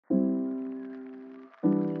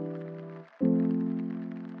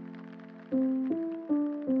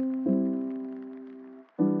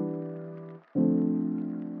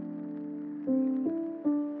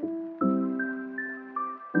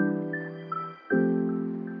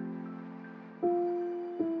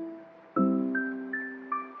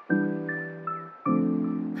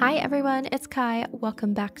Hi everyone, it's Kai.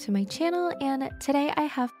 Welcome back to my channel, and today I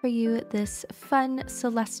have for you this fun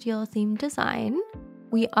celestial themed design.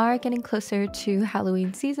 We are getting closer to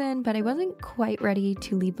Halloween season, but I wasn't quite ready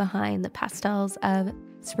to leave behind the pastels of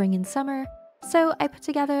spring and summer, so I put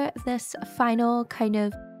together this final kind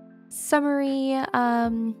of summery,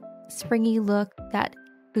 springy look that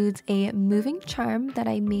includes a moving charm that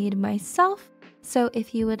I made myself. So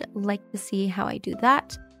if you would like to see how I do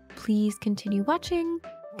that, please continue watching.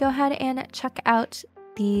 Go ahead and check out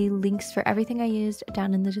the links for everything I used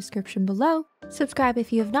down in the description below. Subscribe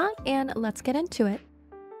if you have not, and let's get into it.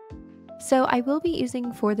 So I will be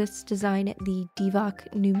using for this design the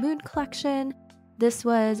DVOK New Moon collection. This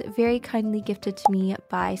was very kindly gifted to me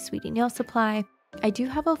by Sweetie Nail Supply. I do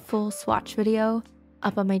have a full swatch video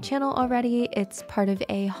up on my channel already. It's part of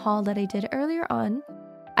a haul that I did earlier on.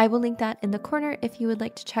 I will link that in the corner if you would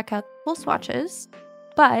like to check out full swatches.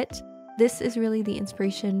 But this is really the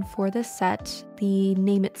inspiration for this set. The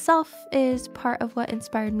name itself is part of what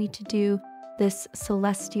inspired me to do this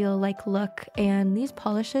celestial-like look, and these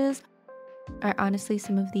polishes are honestly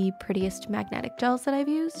some of the prettiest magnetic gels that I've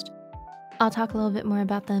used. I'll talk a little bit more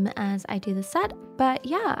about them as I do the set, but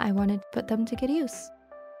yeah, I wanted to put them to good use.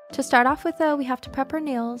 To start off with though, we have to prep our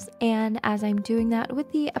nails, and as I'm doing that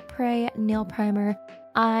with the Après nail primer,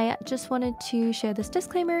 I just wanted to share this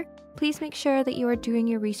disclaimer. Please make sure that you are doing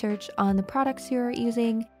your research on the products you're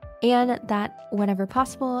using, and that whenever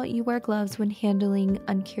possible, you wear gloves when handling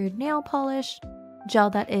uncured nail polish, gel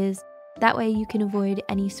that is. That way you can avoid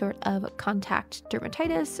any sort of contact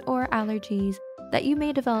dermatitis or allergies that you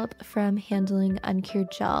may develop from handling uncured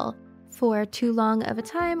gel for too long of a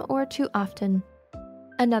time or too often.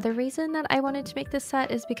 Another reason that I wanted to make this set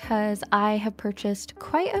is because I have purchased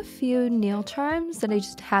quite a few nail charms that I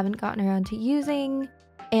just haven't gotten around to using.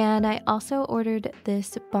 And I also ordered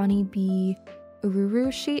this Bonnie B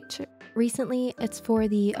Ururu sheet recently. It's for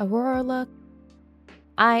the Aurora look.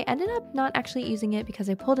 I ended up not actually using it because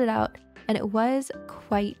I pulled it out and it was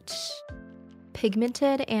quite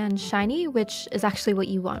pigmented and shiny, which is actually what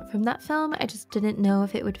you want from that film. I just didn't know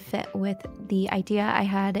if it would fit with the idea I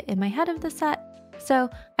had in my head of the set. So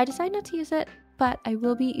I decided not to use it, but I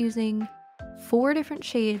will be using 4 different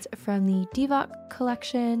shades from the DVOK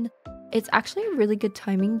collection. It's actually really good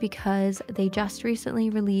timing because they just recently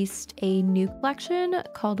released a new collection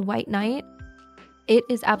called White Night. It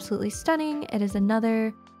is absolutely stunning. It is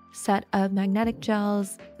another set of magnetic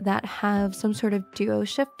gels that have some sort of duo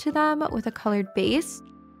shift to them with a colored base.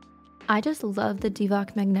 I just love the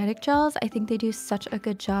DVOK magnetic gels. I think they do such a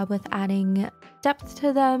good job with adding depth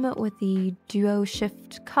to them with the duo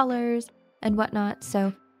shift colors and whatnot.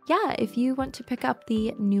 So yeah, if you want to pick up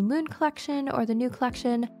the New Moon collection or the new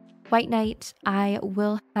collection, White Night, I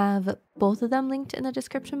will have both of them linked in the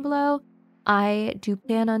description below. I do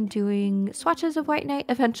plan on doing swatches of White Night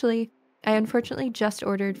eventually. I unfortunately just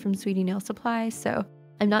ordered from Sweetie Nail Supply, so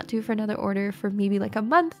I'm not due for another order for maybe like a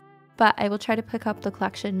month, but I will try to pick up the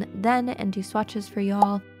collection then and do swatches for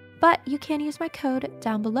y'all. But you can use my code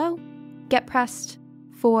down below, Get Pressed,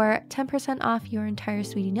 for 10% off your entire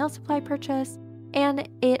Sweetie Nail Supply purchase, and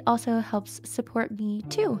it also helps support me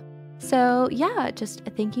too. So yeah, just a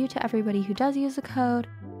thank you to everybody who does use the code,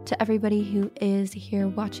 to everybody who is here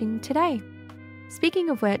watching today. Speaking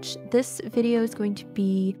of which, this video is going to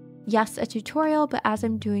be, yes, a tutorial, but as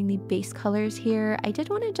I'm doing the base colors here, I did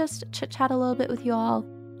want to just chit chat a little bit with you all,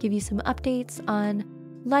 give you some updates on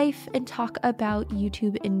life and talk about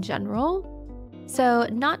YouTube in general. So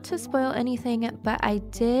not to spoil anything, but I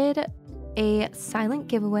did a silent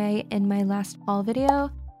giveaway in my last haul video.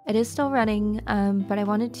 It is still running, but I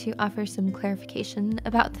wanted to offer some clarification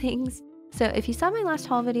about things. So if you saw my last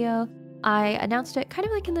haul video, I announced it kind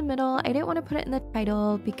of like in the middle. I didn't want to put it in the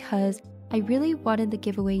title because I really wanted the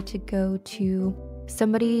giveaway to go to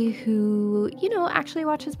somebody who, actually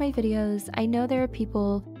watches my videos. I know there are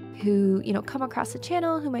people who, come across the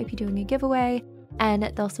channel who might be doing a giveaway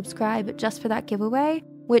and they'll subscribe just for that giveaway,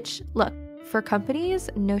 which, look, for companies,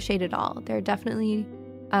 no shade at all. There are definitely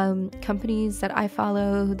companies that I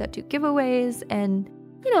follow that do giveaways, and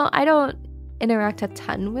I don't interact a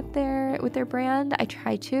ton with their brand. I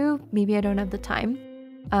try to, maybe I don't have the time,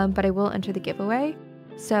 but I will enter the giveaway.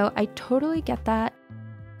 So I totally get that.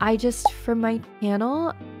 I just, for my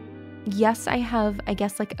channel, yes, I have, I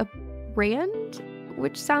guess, like a brand,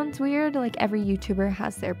 which sounds weird, like every YouTuber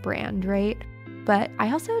has their brand, right? But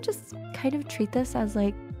I also just kind of treat this as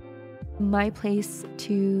like my place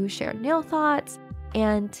to share nail thoughts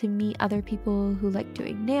and to meet other people who like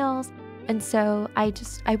doing nails. And so I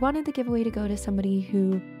wanted the giveaway to go to somebody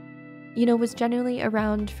who was genuinely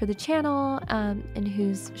around for the channel, and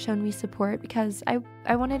who's shown me support, because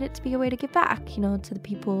I wanted it to be a way to give back, to the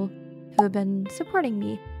people who have been supporting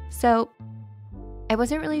me. So I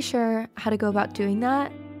wasn't really sure how to go about doing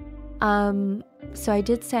that. So I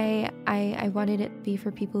did say I wanted it to be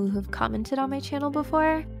for people who have commented on my channel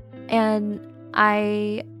before, and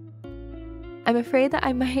I'm afraid that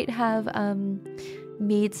I might have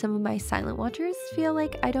made some of my silent watchers feel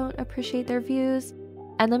like I don't appreciate their views.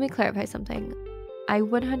 And let me clarify something. I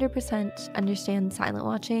 100% understand silent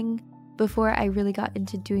watching. Before I really got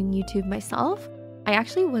into doing YouTube myself, I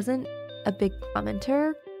actually wasn't a big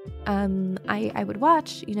commenter. I would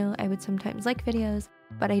watch, I would sometimes like videos,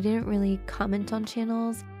 but I didn't really comment on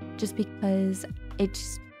channels just because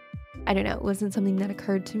I don't know, it wasn't something that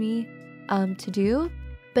occurred to me to do.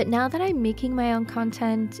 But now that I'm making my own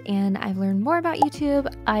content and I've learned more about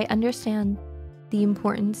YouTube, I understand the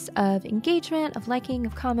importance of engagement, of liking,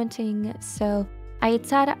 of commenting. So I had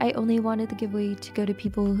said I only wanted the giveaway to go to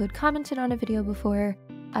people who had commented on a video before,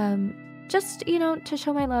 just, to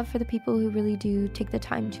show my love for the people who really do take the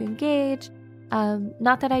time to engage.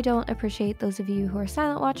 Not that I don't appreciate those of you who are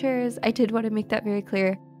silent watchers. I did want to make that very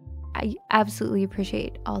clear. I absolutely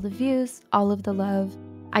appreciate all the views, all of the love.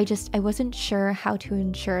 I wasn't sure how to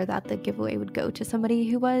ensure that the giveaway would go to somebody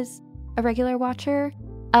who was a regular watcher.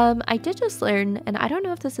 I did just learn, and I don't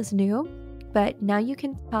know if this is new, but now you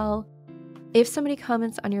can tell if somebody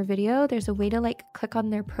comments on your video, there's a way to click on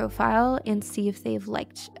their profile and see if they've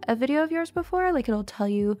liked a video of yours before. It'll tell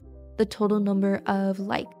you the total number of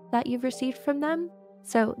likes that you've received from them.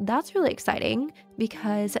 So that's really exciting,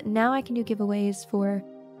 because now I can do giveaways for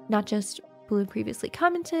not just people who previously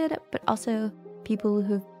commented, but also people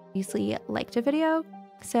who've previously liked a video.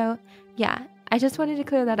 So yeah, I just wanted to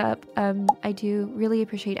clear that up. I do really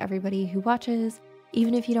appreciate everybody who watches.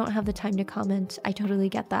 Even if you don't have the time to comment, I totally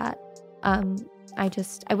get that.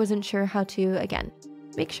 I wasn't sure how to, again,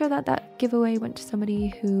 make sure that giveaway went to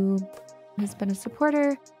somebody who has been a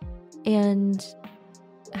supporter and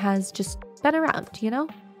has just been around,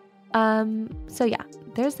 So yeah,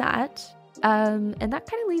 there's that. And that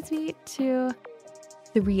kind of leads me to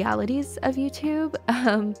the realities of YouTube,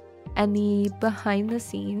 and the behind the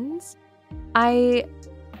scenes. I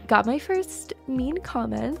got my first mean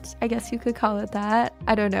comment, I guess you could call it that.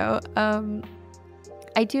 I don't know.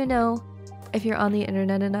 I do know, if you're on the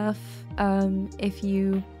internet enough, if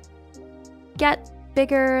you get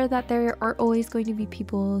bigger, that there are always going to be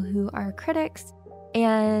people who are critics,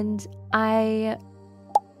 and I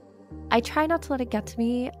try not to let it get to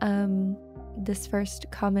me. This first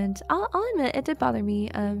comment, I'll admit, it did bother me.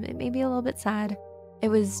 It made me a little bit sad. It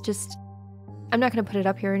was just, I'm not going to put it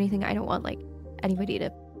up here or anything. I don't want anybody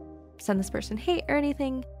to send this person hate or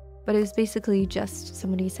anything, but it was basically just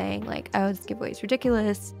somebody saying oh, this giveaway is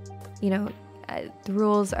ridiculous. The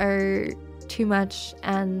rules are too much,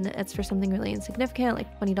 and it's for something really insignificant,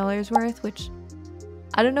 like $20 worth, which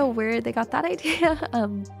I don't know where they got that idea.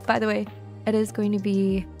 By the way, it is going to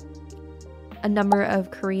be a number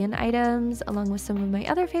of Korean items along with some of my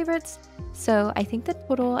other favorites. So I think the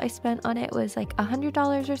total I spent on it was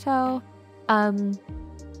 $100 or so.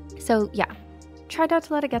 So yeah, try not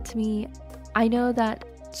to let it get to me. I know that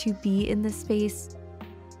to be in this space,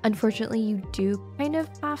 unfortunately, you do kind of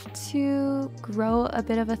have to grow a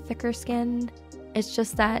bit of a thicker skin. It's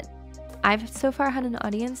just that I've so far had an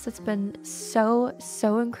audience that's been so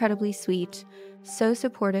incredibly sweet, so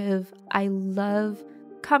supportive. I love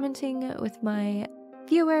commenting with my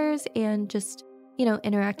viewers and just,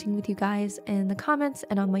 interacting with you guys in the comments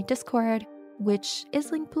and on my Discord, which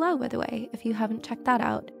is linked below, by the way, if you haven't checked that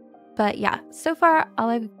out. But yeah, so far all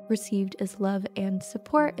I've received is love and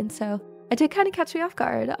support, and so it did kind of catch me off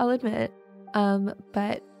guard, I'll admit.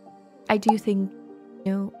 But I do think,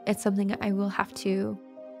 it's something I will have to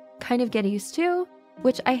kind of get used to,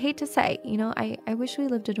 which I hate to say. I wish we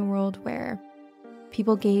lived in a world where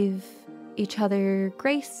people gave each other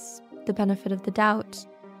grace, the benefit of the doubt,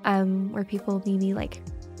 where people maybe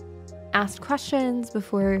asked questions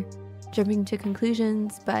before jumping to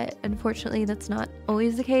conclusions, but unfortunately that's not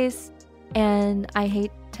always the case, and I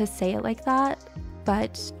hate to say it like that,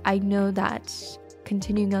 but I know that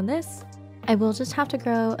continuing on this, I will just have to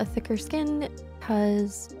grow a thicker skin,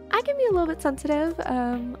 because I can be a little bit sensitive.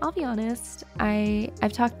 I'll be honest.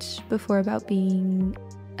 I've talked before about being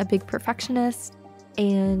a big perfectionist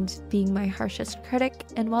and being my harshest critic,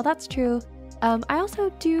 and while that's true, I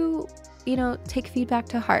also do, take feedback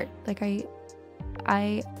to heart.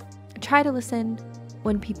 I try to listen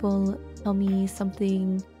when people tell me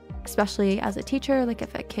something, especially as a teacher.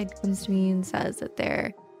 If a kid comes to me and says that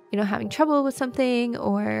they're, having trouble with something,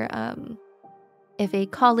 or if a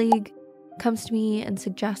colleague comes to me and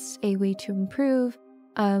suggests a way to improve,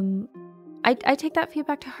 I take that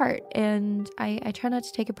feedback to heart, and I try not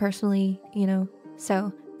to take it personally,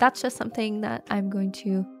 So that's just something that I'm going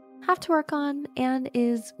to have to work on, and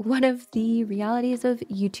is one of the realities of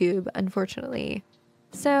YouTube, unfortunately.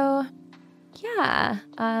 So yeah,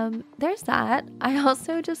 there's that. I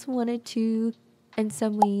also just wanted to, in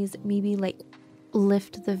some ways, maybe like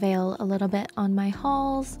lift the veil a little bit on my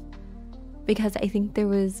hauls, because I think there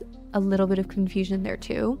was a little bit of confusion there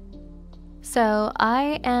too. So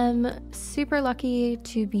I am super lucky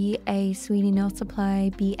to be a Sweeney Nail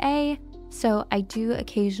Supply BA. So I do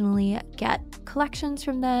occasionally get collections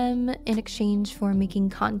from them in exchange for making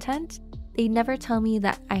content. They never tell me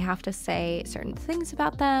that I have to say certain things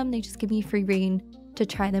about them. They just give me free rein to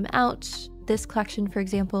try them out. This collection, for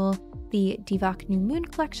example, the DVOK New Moon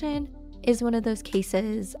collection, is one of those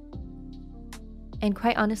cases. And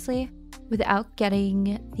quite honestly, without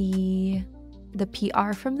getting the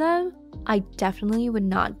PR from them, I definitely would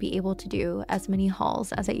not be able to do as many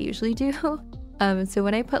hauls as I usually do. So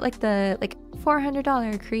when I put like the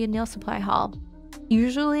 $400 Korean nail supply haul,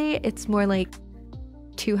 usually it's more like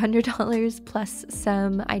 $200 plus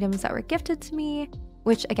some items that were gifted to me,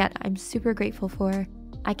 which again, I'm super grateful for.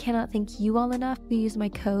 I cannot thank you all enough who use my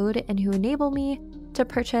code and who enable me to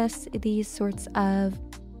purchase these sorts of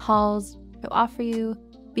hauls to offer you,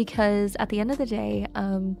 because at the end of the day,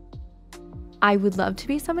 I would love to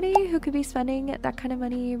be somebody who could be spending that kind of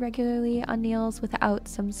money regularly on nails without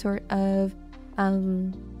some sort of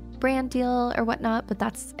brand deal or whatnot, but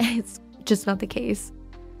it's just not the case.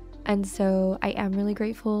 And so I am really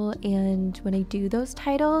grateful, and when I do those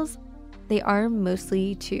titles, they are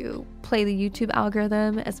mostly to play the YouTube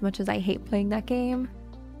algorithm, as much as I hate playing that game.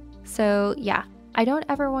 So yeah, I don't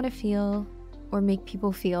ever want to feel or make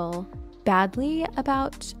people feel badly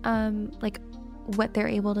about what they're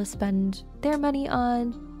able to spend their money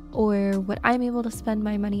on, or what I'm able to spend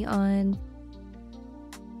my money on.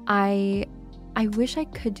 I wish I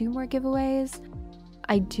could do more giveaways.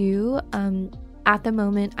 I do. At the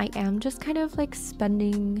moment, I am just kind of like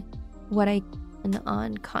spending what I can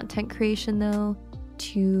on content creation, though,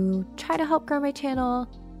 to try to help grow my channel,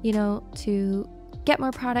 to get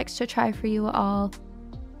more products to try for you all.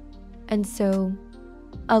 And so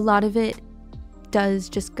a lot of it does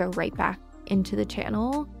just go right back into the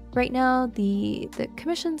channel right now, the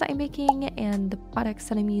commissions I'm making and the products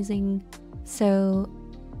that I'm using. So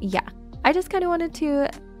yeah, I just kind of wanted to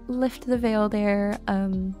lift the veil there,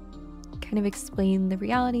 kind of explain the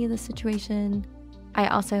reality of the situation. I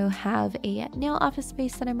also have a nail office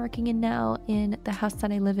space that I'm working in now in the house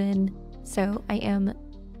that I live in, so I am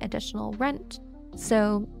additional rent.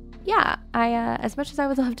 So yeah, I as much as I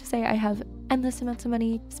would love to say I have endless amounts of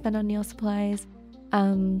money to spend on nail supplies,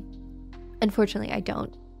 unfortunately I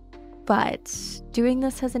don't. But doing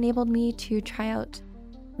this has enabled me to try out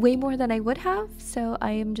way more than I would have, so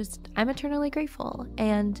I'm eternally grateful.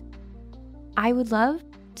 And I would love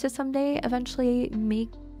to someday eventually make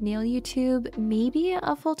nail YouTube maybe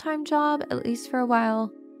a full-time job, at least for a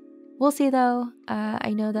while. We'll see though.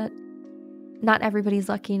 I know that not everybody's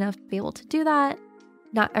lucky enough to be able to do that.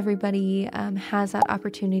 Not everybody has that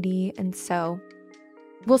opportunity, and so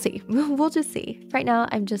we'll see. We'll just see. Right now,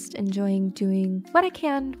 I'm just enjoying doing what I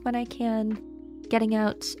can when I can, getting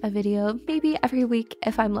out a video maybe every week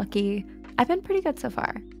if I'm lucky. I've been pretty good so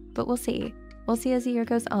far, but we'll see. We'll see as the year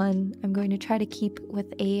goes on. I'm going to try to keep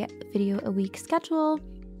with a video a week schedule,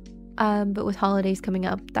 but with holidays coming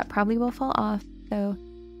up, that probably will fall off. So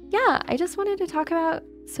yeah, I just wanted to talk about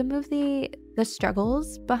some of the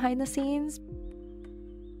struggles behind the scenes.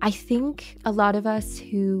 I think a lot of us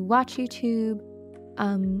who watch YouTube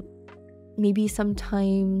maybe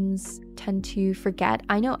sometimes tend to forget,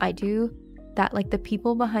 I know I do, that like the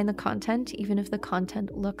people behind the content, even if the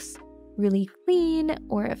content looks really clean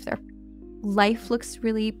or if their life looks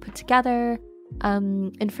really put together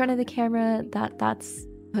in front of the camera, that's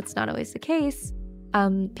not always the case.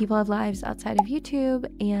 People have lives outside of YouTube,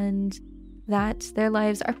 and that their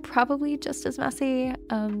lives are probably just as messy,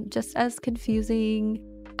 just as confusing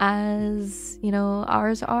as,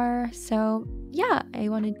 ours are. So yeah, I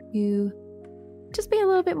wanted to just be a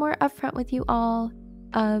little bit more upfront with you all.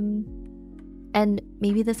 And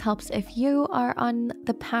maybe this helps if you are on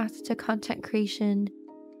the path to content creation,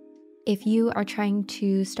 if you are trying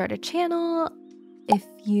to start a channel, if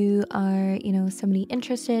you are, somebody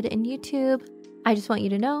interested in YouTube. I just want you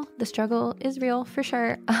to know the struggle is real for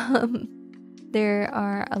sure. There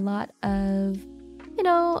are a lot of,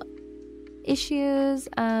 issues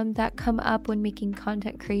that come up when making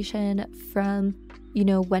content creation, from,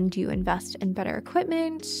 when do you invest in better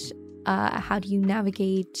equipment? how do you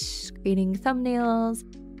navigate creating thumbnails,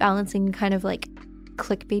 balancing kind of like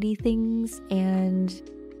clickbaity things and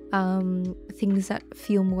things that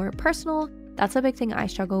feel more personal. That's a big thing I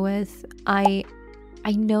struggle with. I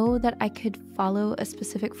know that I could follow a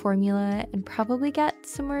specific formula and probably get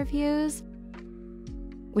some more views,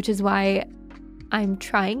 which is why I'm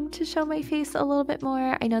trying to show my face a little bit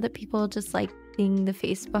more. I know that people just like seeing the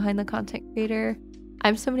face behind the content creator.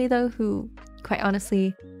 I'm somebody though who, quite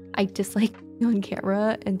honestly, I dislike on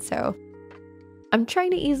camera, and so I'm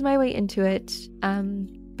trying to ease my way into it.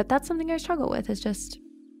 But that's something I struggle with, is just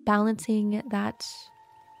balancing that,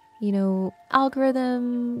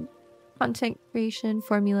 algorithm, content creation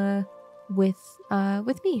formula with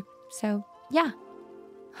me. So yeah,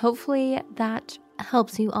 hopefully that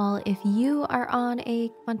helps you all if you are on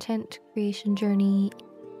a content creation journey.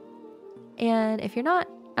 And if you're not,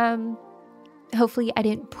 hopefully I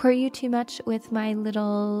didn't bore you too much with my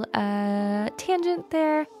little tangent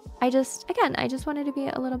there. I just wanted to be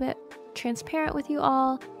a little bit transparent with you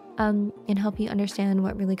all, and help you understand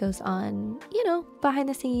what really goes on, behind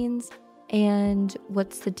the scenes, and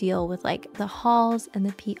what's the deal with like the hauls and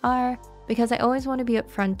the PR, because I always want to be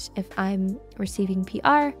upfront if I'm receiving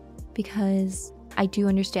PR, because I do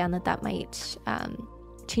understand that might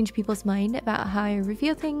change people's mind about how I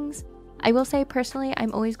review things. I will say personally,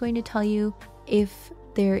 I'm always going to tell you if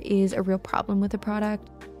there is a real problem with a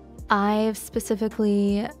product. I've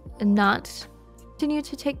specifically not continued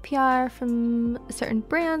to take PR from certain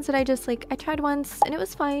brands that I tried once and it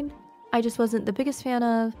was fine. I just wasn't the biggest fan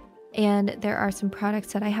of. And there are some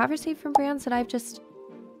products that I have received from brands that I've just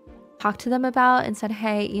talked to them about and said,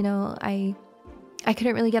 hey, I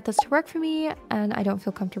couldn't really get this to work for me and I don't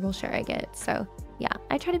feel comfortable sharing it. So yeah,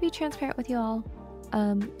 I try to be transparent with you all.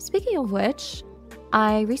 Speaking of which,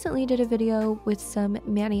 I recently did a video with some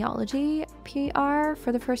Maniology PR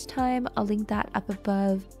for the first time. I'll link that up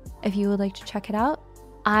above if you would like to check it out.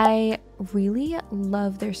 I really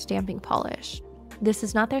love their stamping polish. This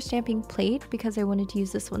is not their stamping plate because I wanted to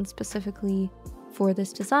use this one specifically for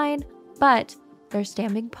this design, but their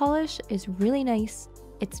stamping polish is really nice.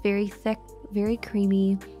 It's very thick, very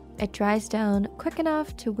creamy. It dries down quick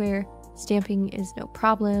enough to where stamping is no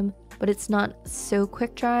problem, but it's not so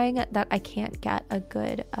quick drying that I can't get a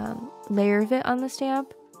good layer of it on the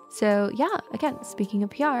stamp. So yeah, again, speaking of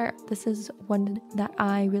PR, this is one that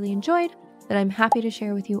I really enjoyed, that I'm happy to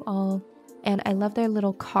share with you all. And I love their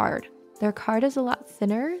little card. Their card is a lot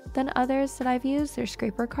thinner than others that I've used, their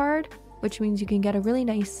scraper card, which means you can get a really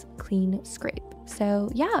nice clean scrape. So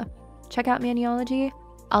yeah, check out Maniology.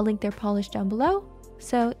 I'll link their polish down below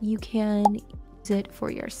so you can use it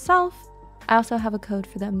for yourself. I also have a code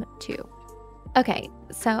for them too. Okay,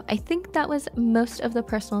 so I think that was most of the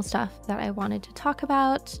personal stuff that I wanted to talk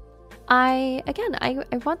about. I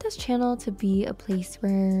want this channel to be a place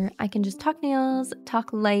where I can just talk nails,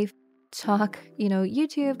 talk life, talk,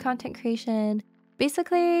 YouTube, content creation,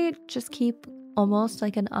 basically just keep almost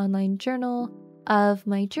like an online journal of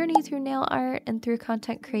my journey through nail art and through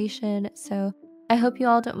content creation. So I hope you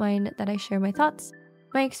all don't mind that I share my thoughts,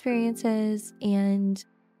 my experiences, and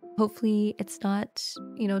hopefully it's not,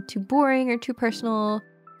 too boring or too personal,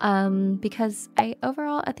 because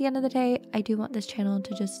overall, at the end of the day, I do want this channel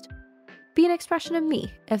to just be an expression of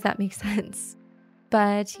me, if that makes sense.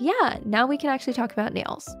 But yeah, now we can actually talk about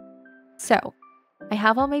nails. So I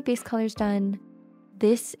have all my base colors done.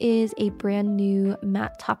 This is a brand new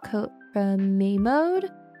matte top coat from Handmade.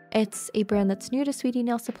 It's a brand that's new to Sweetie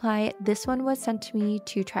Nail Supply. This one was sent to me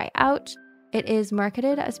to try out. It is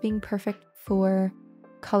marketed as being perfect for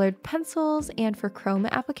colored pencils and for chrome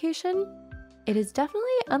application. It is definitely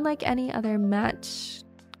unlike any other matte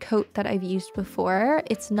coat that I've used before.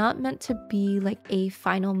 It's not meant to be like a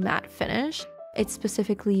final matte finish. It's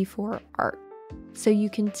specifically for art. So you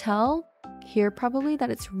can tell here probably that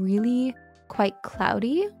it's really quite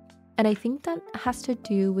cloudy. And I think that has to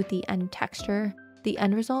do with the end texture. The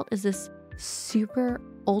end result is this super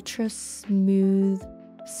ultra smooth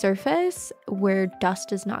surface where dust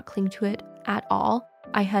does not cling to it at all.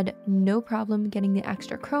 I had no problem getting the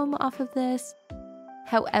extra chrome off of this.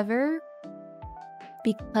 However,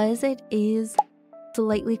 because it is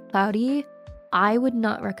slightly cloudy, I would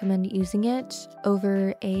not recommend using it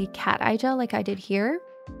over a cat eye gel like I did here.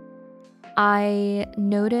 I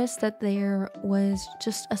noticed that there was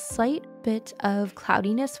just a slight bit of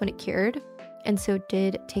cloudiness when it cured, and so it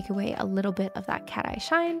did take away a little bit of that cat eye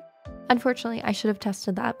shine. Unfortunately, I should have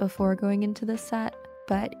tested that before going into this set,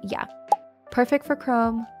 but yeah, perfect for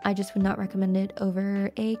chrome. I just would not recommend it over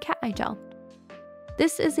a cat eye gel.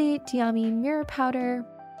 This is a Diami mirror powder.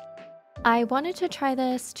 I wanted to try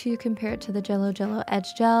this to compare it to the Jello Jello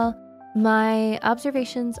Edge Gel. My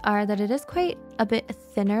observations are that it is quite a bit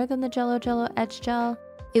thinner than the Jello Edge Gel.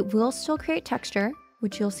 It will still create texture,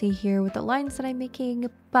 which you'll see here with the lines that I'm making,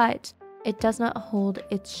 but it does not hold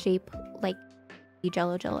its shape like the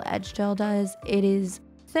Jello Edge Gel does. It is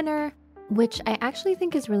thinner, which I actually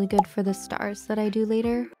think is really good for the stars that I do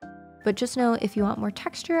later. But just know if you want more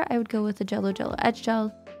texture, I would go with the Jello Edge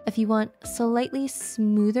Gel. If you want slightly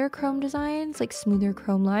smoother chrome designs, like smoother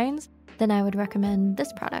chrome lines, then I would recommend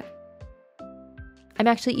this product. I'm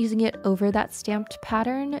actually using it over that stamped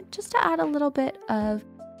pattern just to add a little bit of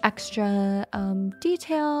extra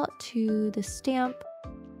detail to the stamp.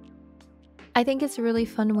 I think it's a really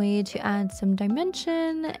fun way to add some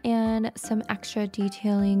dimension and some extra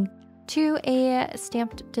detailing to a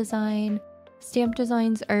stamped design. Stamp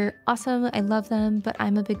designs are awesome, I love them, but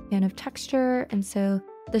I'm a big fan of texture, and so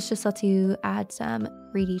this just lets you add some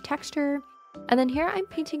 3D texture. And then here I'm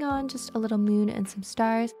painting on just a little moon and some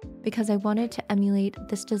stars because I wanted to emulate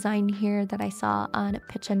this design here that I saw on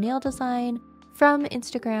Pitch a Nail Design from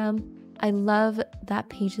Instagram. I love that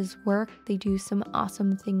page's work. They do some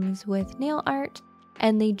awesome things with nail art,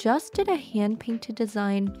 and they just did a hand-painted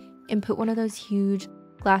design and put one of those huge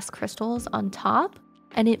glass crystals on top,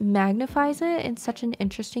 and it magnifies it in such an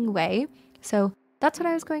interesting way. So that's what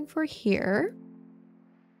I was going for here.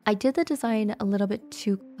 I did the design a little bit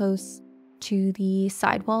too close to the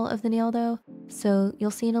sidewall of the nail though, so you'll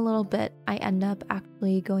see in a little bit I end up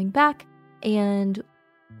actually going back and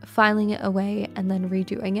filing it away and then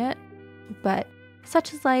redoing it. But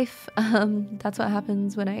such is life. That's what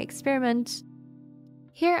happens when I experiment.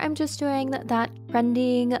 Here I'm just doing that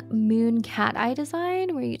trending moon cat eye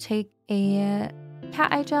design where you take a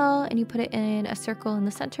cat eye gel and you put it in a circle in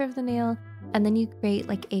the center of the nail, and then you create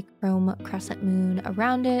like a chrome crescent moon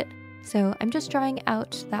around it. So I'm just drawing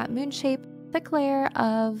out that moon shape, thick layer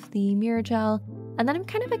of the mirror gel, and then I'm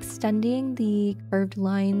kind of extending the curved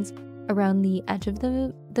lines around the edge of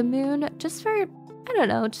the moon just for, I don't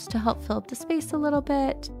know, just to help fill up the space a little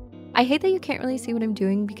bit. I hate that you can't really see what I'm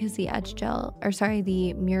doing because the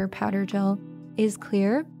the mirror powder gel is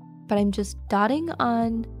clear, but I'm just dotting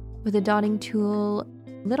on with a dotting tool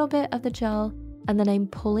a little bit of the gel, and then I'm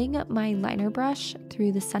pulling my liner brush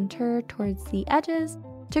through the center towards the edges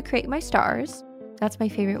to create my stars. That's my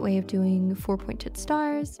favorite way of doing 4-pointed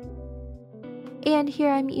stars. And here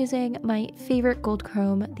I'm using my favorite gold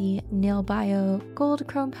chrome, the Nail Bio gold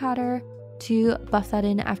chrome powder, to buff that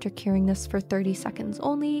in after curing this for 30 seconds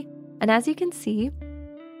only. And as you can see,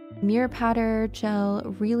 mirror powder gel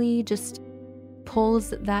really just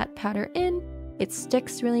pulls that powder in. It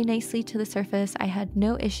sticks really nicely to the surface. I had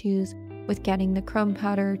no issues with getting the chrome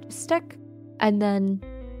powder to stick, and then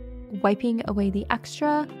wiping away the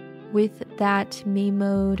extra with that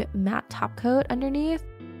Handmade matte top coat underneath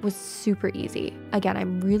was super easy. Again,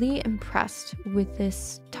 I'm really impressed with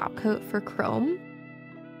this top coat for chrome,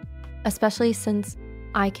 especially since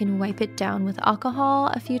I can wipe it down with alcohol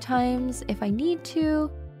a few times if I need to.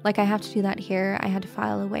 Like I have to do that here. I had to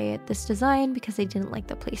file away at this design because I didn't like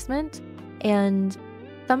the placement. And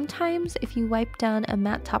sometimes if you wipe down a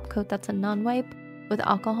matte top coat that's a non-wipe with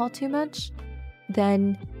alcohol too much,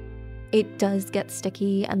 then it does get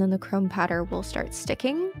sticky and then the chrome powder will start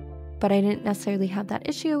sticking. But I didn't necessarily have that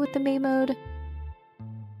issue with the Handmade.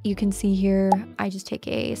 You can see here, I just take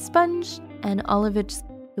a sponge and all of it just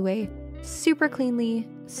goes away super cleanly,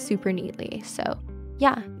 super neatly. So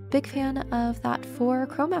yeah, big fan of that for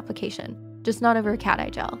chrome application, just not over a cat eye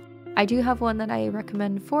gel. I do have one that I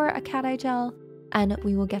recommend for a cat eye gel, and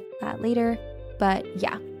we will get to that later. But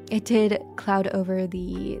yeah, it did cloud over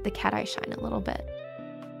the cat eye shine a little bit.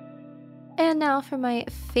 And now for my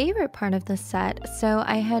favorite part of the set. So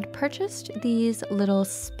I had purchased these little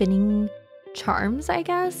spinning charms, I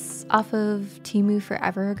guess, off of Temu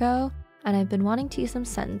forever ago, and I've been wanting to use them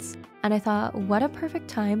since. And I thought, what a perfect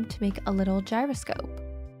time to make a little gyroscope.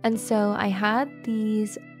 And so I had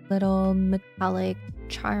these little metallic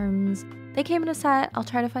charms. They came in a set. I'll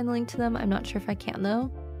try to find the link to them. I'm not sure if I can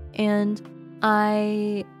though. And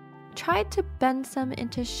I tried to bend some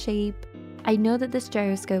into shape. I know that this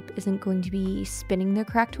gyroscope isn't going to be spinning the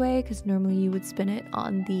correct way because normally you would spin it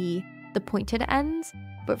on the pointed ends,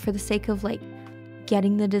 but for the sake of like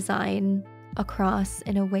getting the design across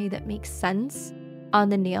in a way that makes sense on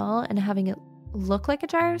the nail and having it look like a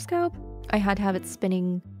gyroscope, I had to have it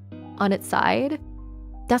spinning on its side.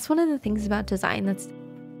 That's one of the things about design that's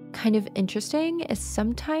kind of interesting, is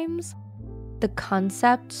sometimes the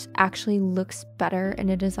concept actually looks better in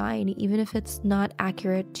a design, even if it's not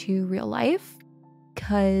accurate to real life,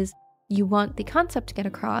 because you want the concept to get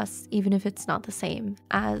across, even if it's not the same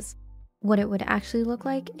as what it would actually look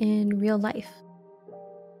like in real life.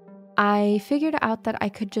 I figured out that I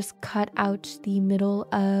could just cut out the middle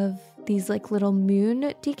of these like little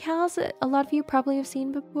moon decals that a lot of you probably have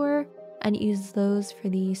seen before, and use those for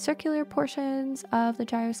the circular portions of the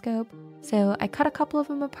gyroscope. So I cut a couple of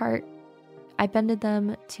them apart. I bended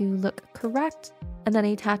them to look correct, and then I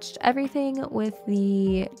attached everything with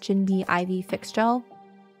the Jinbei Ivy Fix Gel.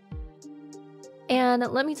 And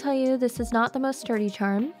let me tell you, this is not the most sturdy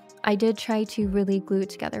charm. I did try to really glue it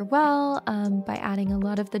together well by adding a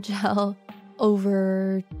lot of the gel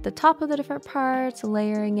over the top of the different parts,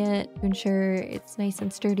 layering it to ensure it's nice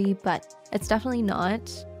and sturdy, but it's definitely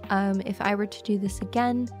not. If I were to do this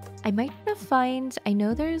again, I might find, I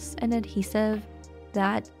know there's an adhesive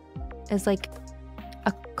that is like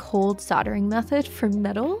a cold soldering method for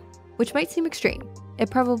metal, which might seem extreme.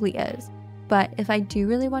 It probably is. But if I do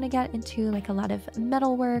really want to get into like a lot of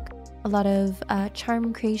metal work, a lot of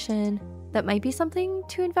charm creation, that might be something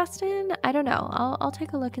to invest in. I don't know. I'll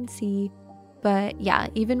take a look and see. But yeah,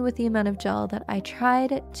 even with the amount of gel that I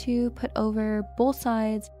tried to put over both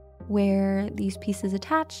sides where these pieces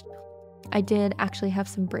attached, I did actually have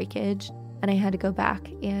some breakage, and I had to go back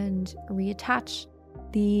and reattach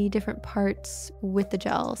the different parts with the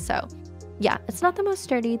gel. So yeah, it's not the most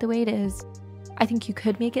sturdy the way it is. I think you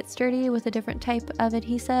could make it sturdy with a different type of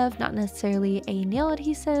adhesive, not necessarily a nail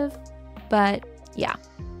adhesive, but yeah,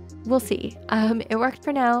 we'll see. It worked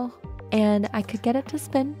for now, and I could get it to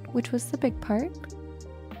spin, which was the big part.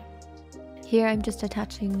 Here I'm just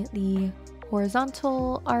attaching the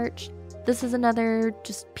horizontal arch. This is another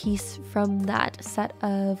just piece from that set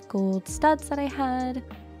of gold studs that I had.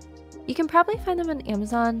 You can probably find them on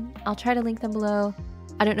Amazon. I'll try to link them below.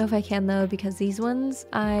 I don't know if I can though, because these ones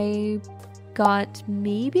I got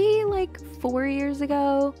maybe like 4 years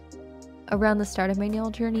ago, around the start of my nail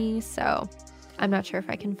journey, so I'm not sure if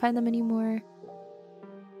I can find them anymore.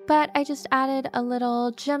 But I just added a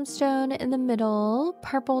little gemstone in the middle,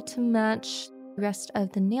 purple to match the rest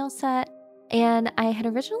of the nail set, and I had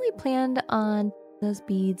originally planned on those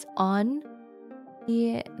beads on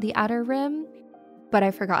the outer rim, but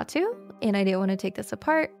I forgot to, and I didn't want to take this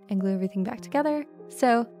apart and glue everything back together,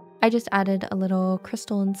 so I just added a little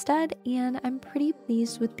crystal instead, and I'm pretty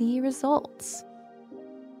pleased with the results.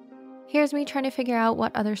 Here's me trying to figure out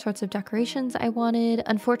what other sorts of decorations I wanted.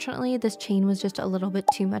 Unfortunately, this chain was just a little bit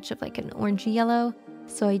too much of like an orangey yellow,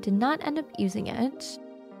 so I did not end up using it,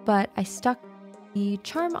 but I stuck the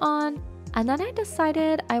charm on, and then I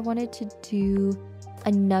decided I wanted to do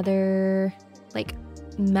another like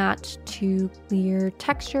matte to clear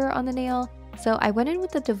texture on the nail. So I went in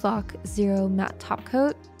with the DVOK Zero Matte Top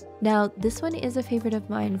Coat. Now, this one is a favorite of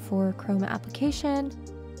mine for chroma application.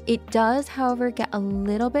 It does, however, get a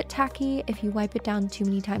little bit tacky if you wipe it down too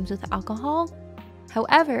many times with alcohol.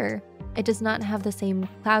 However, it does not have the same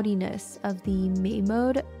cloudiness of the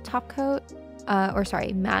Handmade top coat,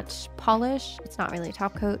 matte polish. It's not really a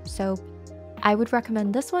top coat, so I would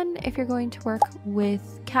recommend this one if you're going to work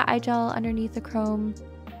with cat eye gel underneath the chrome.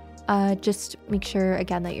 Just make sure,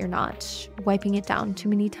 again, that you're not wiping it down too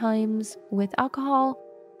many times with alcohol.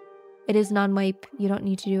 It is non-wipe, you don't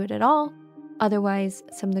need to do it at all. Otherwise,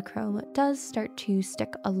 some of the chrome does start to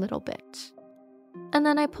stick a little bit. And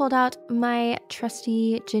then I pulled out my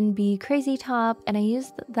trusty Jinbei Crazy Top, and I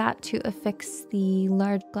used that to affix the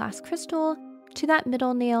large glass crystal to that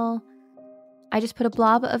middle nail. I just put a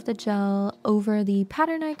blob of the gel over the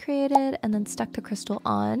pattern I created and then stuck the crystal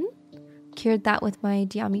on. Cured that with my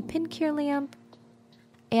Diami pin cure lamp.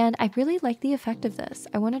 And I really like the effect of this.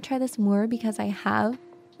 I want to try this more because I have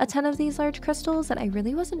a ton of these large crystals that I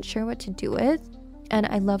really wasn't sure what to do with. And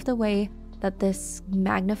I love the way that this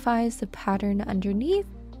magnifies the pattern underneath.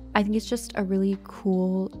 I think it's just a really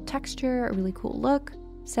cool texture, a really cool look.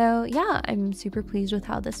 So yeah, I'm super pleased with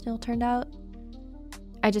how this nail turned out.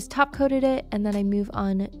 I just top coated it, and then I move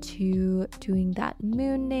on to doing that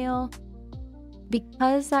moon nail.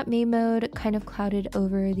 Because that Handmade kind of clouded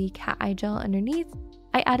over the cat eye gel underneath,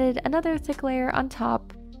 I added another thick layer on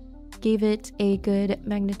top, gave it a good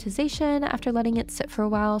magnetization after letting it sit for a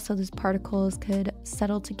while so those particles could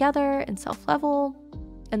settle together and self-level,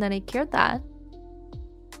 and then I cured that.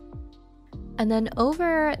 And then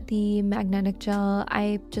over the magnetic gel,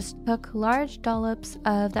 I just took large dollops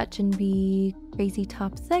of that Jinbei Crazy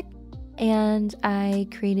Top Thick, and I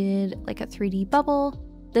created like a 3D bubble.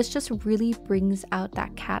 This just really brings out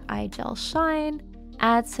that cat eye gel shine,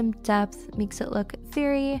 adds some depth, makes it look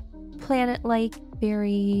very planet-like,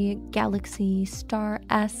 very galaxy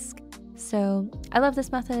star-esque. So I love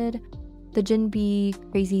this method. The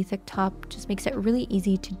Jinbei Crazy Thick Top just makes it really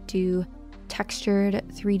easy to do textured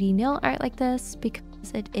 3D nail art like this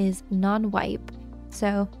because it is non-wipe.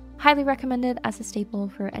 So highly recommended as a staple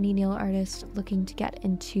for any nail artist looking to get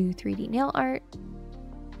into 3D nail art.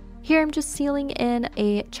 Here I'm just sealing in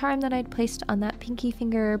a charm that I'd placed on that pinky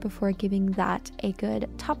finger before giving that a good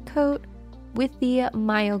top coat with the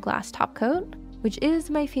Myo Glass top coat, which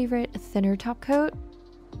is my favorite thinner top coat.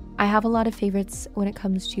 I have a lot of favorites when it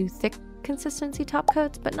comes to thick consistency top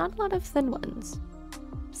coats, but not a lot of thin ones.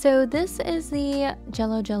 So this is the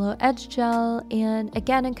Jello Jello Edge Gel, and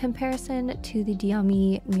again, in comparison to the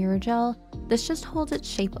Diami Mirror Gel, this just holds its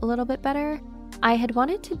shape a little bit better. I had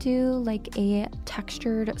wanted to do like a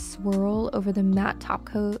textured swirl over the matte top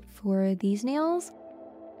coat for these nails.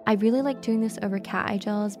 I really like doing this over cat eye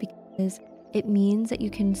gels because it means that you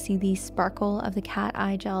can see the sparkle of the cat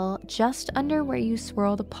eye gel just under where you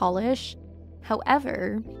swirl the polish.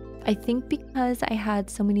 However, I think because I had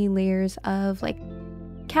so many layers of like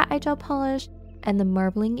cat eye gel polish and the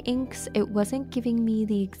marbling inks, it wasn't giving me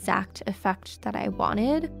the exact effect that I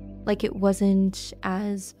wanted. Like it wasn't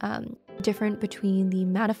as different between the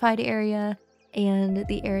mattified area and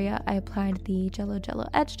the area I applied the Jello Jello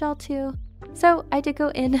Edge Gel to. So I did go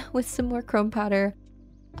in with some more chrome powder.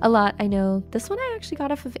 A lot, I know. This one I actually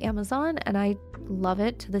got off of Amazon and I love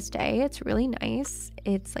it to this day. It's really nice.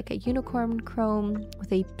 It's like a unicorn chrome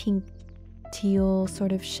with a pink teal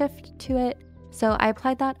sort of shift to it. So I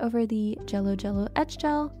applied that over the Jello Jello Edge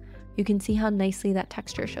Gel. You can see how nicely that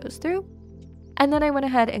texture shows through. And then I went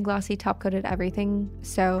ahead and glossy top coated everything.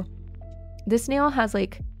 So this nail has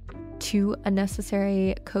like 2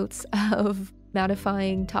 unnecessary coats of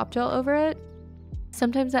mattifying top gel over it.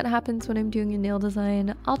 Sometimes that happens when I'm doing a nail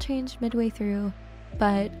design. I'll change midway through,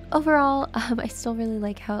 but overall, I still really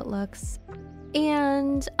like how it looks.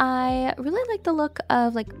 And I really like the look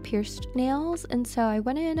of like pierced nails, and so I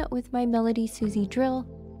went in with my Melody Susie drill.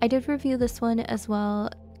 I did review this one as well,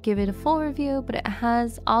 give it a full review, but it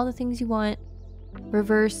has all the things you want: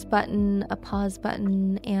 reverse button, a pause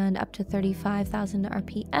button, and up to 35,000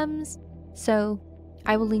 RPMs. So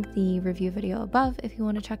I will link the review video above if you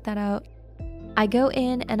want to check that out. I go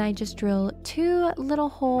in and I just drill 2 little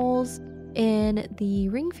holes in the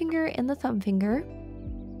ring finger and the thumb finger.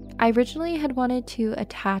 I originally had wanted to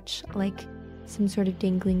attach like some sort of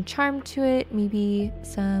dangling charm to it, maybe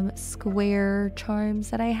some square charms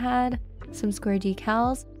that I had, some square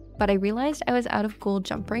decals, but I realized I was out of gold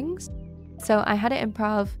jump rings, so I had to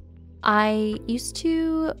improv. I used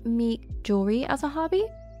to make jewelry as a hobby,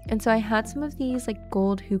 and so I had some of these like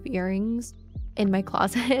gold hoop earrings in my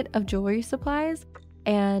closet of jewelry supplies,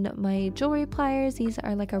 and my jewelry pliers, these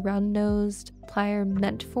are like a round-nosed plier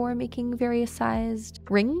meant for making various sized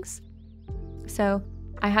rings. So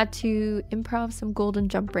I had to improv some golden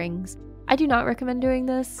jump rings. I do not recommend doing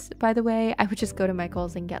this, by the way. I would just go to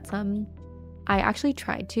Michael's and get some. I actually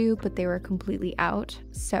tried to, but they were completely out,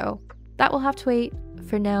 so that will have to wait.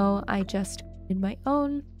 For now, I just did my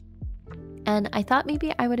own, and I thought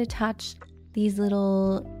maybe I would attach these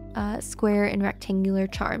little square and rectangular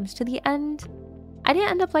charms to the end. I didn't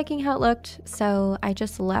end up liking how it looked, so I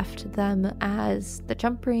just left them as the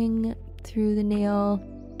jump ring through the nail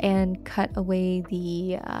and cut away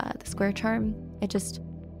the square charm. It just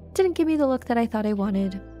didn't give me the look that I thought I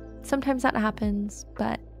wanted. Sometimes that happens,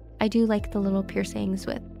 but I do like the little piercings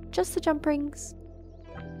with just the jump rings.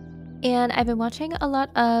 And I've been watching a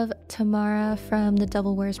lot of Tamara from the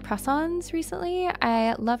Double Wears Press-Ons recently.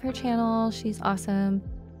 I love her channel. She's awesome.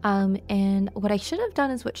 And what I should have done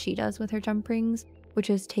is what she does with her jump rings, which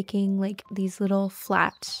is taking like these little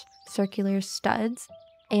flat circular studs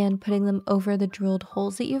and putting them over the drilled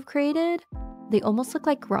holes that you've created. They almost look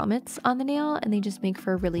like grommets on the nail, and they just make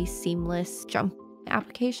for a really seamless jump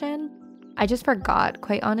application. I just forgot,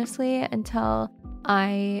 quite honestly, until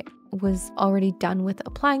I was already done with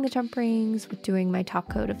applying the jump rings, with doing my top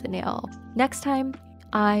coat of the nail. Next time,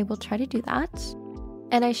 I will try to do that.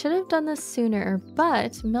 And I should have done this sooner,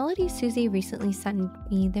 but Melody Susie recently sent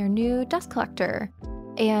me their new dust collector,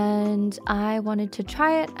 and I wanted to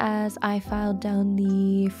try it as I filed down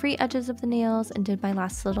the free edges of the nails and did my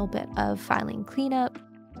last little bit of filing cleanup.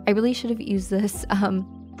 I really should have used this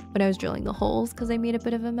when I was drilling the holes because I made a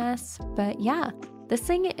bit of a mess, but yeah, this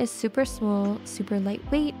thing is super small, super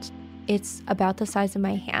lightweight. It's about the size of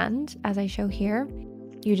my hand, as I show here.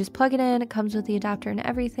 You just plug it in, it comes with the adapter and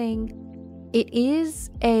everything. It is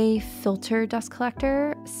a filter dust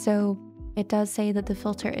collector, so it does say that the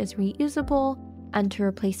filter is reusable and to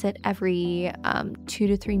replace it every 2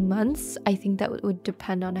 to 3 months. I think that would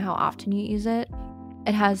depend on how often you use it.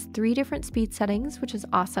 It has 3 different speed settings, which is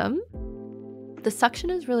awesome. The suction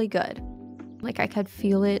is really good. Like I could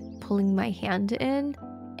feel it pulling my hand in,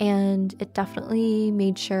 and it definitely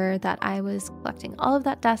made sure that I was collecting all of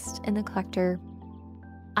that dust in the collector.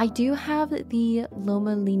 I do have the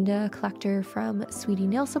Loma Linda collector from Sweetie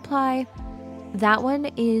Nail Supply. That one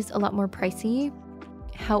is a lot more pricey.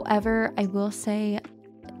 However, I will say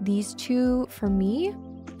these two, for me,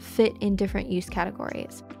 fit in different use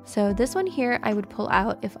categories. So this one here, I would pull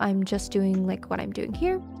out if I'm just doing like what I'm doing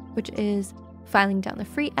here, which is filing down the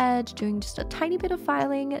free edge, doing just a tiny bit of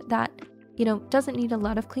filing that, you know, doesn't need a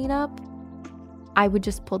lot of cleanup. I would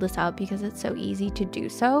just pull this out because it's so easy to do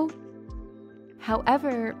so.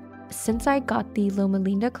 However, since I got the Loma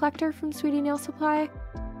Linda collector from Sweetie Nail Supply,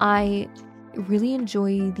 I really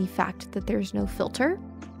enjoy the fact that there's no filter.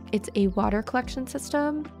 It's a water collection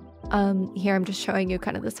system. Here I'm just showing you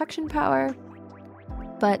kind of the suction power,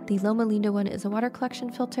 but the Loma Linda one is a water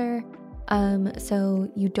collection filter.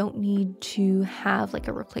 So you don't need to have like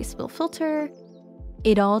a replaceable filter.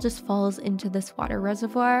 It all just falls into this water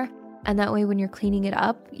reservoir. And that way when you're cleaning it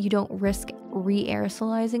up, you don't risk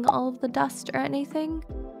re-aerosolizing all of the dust or anything.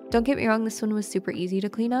 Don't get me wrong, this one was super easy to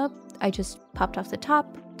clean up. I just popped off the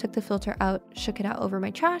top, took the filter out, shook it out over my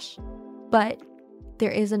trash. But there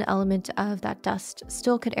is an element of that dust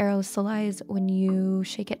still could aerosolize when you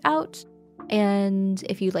shake it out. And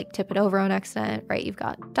if you like tip it over on accident, right, you've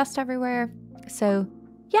got dust everywhere. So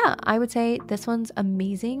yeah, I would say this one's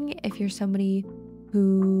amazing if you're somebody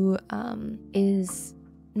who is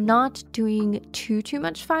not doing too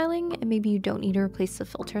much filing and maybe you don't need to replace the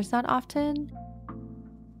filters that often.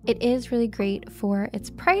 It is really great for its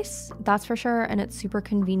price, that's for sure, and it's super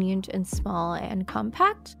convenient and small and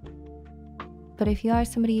compact. But if you are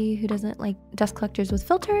somebody who doesn't like dust collectors with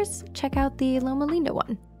filters, check out the Loma Linda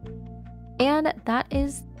one. And that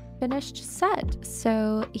is finished set.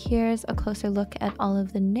 So here's a closer look at all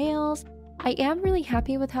of the nails. I am really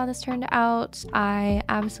happy with how this turned out. I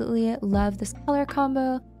absolutely love this color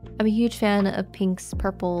combo. I'm a huge fan of pinks,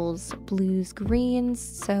 purples, blues, greens,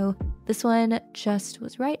 so this one just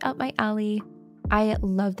was right up my alley. I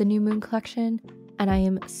love the New Moon collection, and I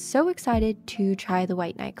am so excited to try the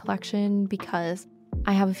White Night collection because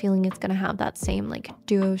I have a feeling it's gonna have that same like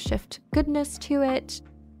duo shift goodness to it.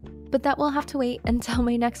 But that will have to wait until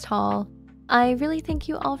my next haul. I really thank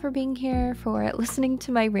you all for being here, for listening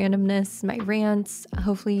to my randomness, my rants.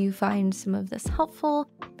 Hopefully you find some of this helpful,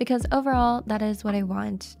 because overall that is what I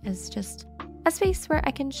want, is just a space where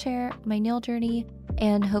I can share my nail journey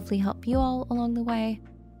and hopefully help you all along the way.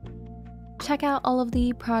 Check out all of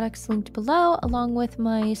the products linked below, along with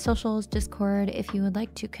my socials, Discord, if you would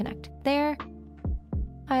like to connect there.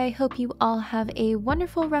 I hope you all have a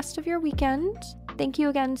wonderful rest of your weekend. Thank you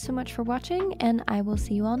again so much for watching, and I will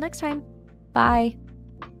see you all next time. Bye.